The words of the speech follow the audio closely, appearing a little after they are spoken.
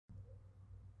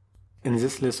In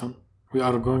this lesson, we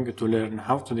are going to learn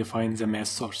how to define the mass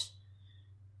source.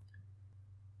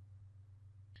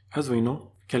 As we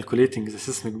know, calculating the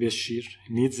seismic base shear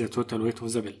needs the total weight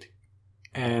of the building,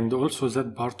 and also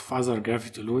that part of other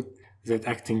gravity load that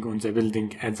acting on the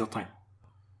building at the time.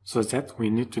 So that we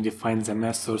need to define the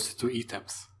mass source to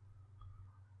Etabs.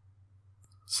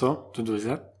 So to do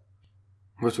that,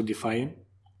 go to define,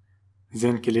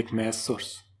 then click mass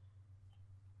source.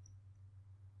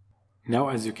 Now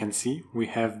as you can see, we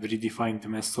have predefined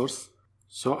mass source,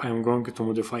 so I am going to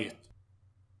modify it.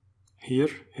 Here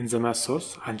in the mass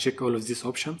source, uncheck all of these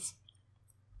options,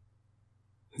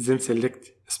 then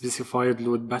select specified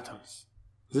load patterns.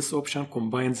 This option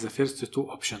combines the first two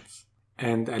options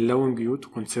and allowing you to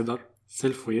consider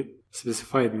self-weight,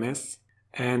 specified mass,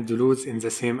 and loads in the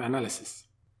same analysis.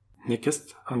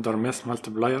 Next, under mass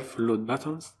multiplier for load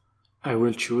patterns, I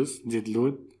will choose dead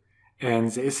load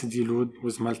and the SD load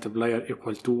with multiplier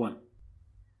equal to 1.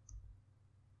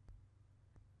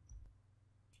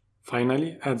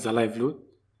 Finally, add the live load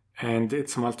and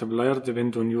its multiplier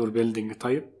depend on your building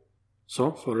type.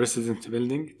 So for resident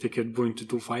building, take it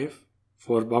 0.25.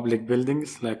 For public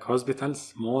buildings like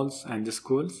hospitals, malls, and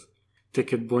schools,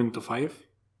 take it 0.5.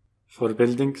 For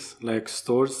buildings like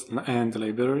stores and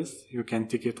libraries, you can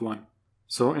take it 1.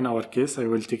 So in our case, I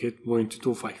will take it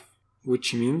 0.25,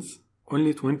 which means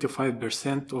only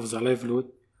 25% of the live load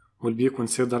will be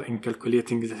considered in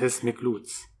calculating the seismic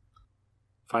loads.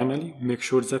 Finally, make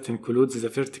sure that includes the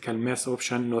vertical mass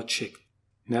option not checked.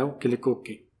 Now click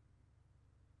OK.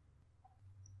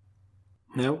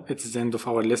 Now it's the end of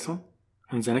our lesson.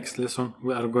 In the next lesson,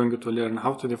 we are going to learn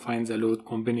how to define the load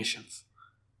combinations.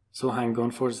 So hang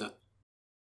on for that.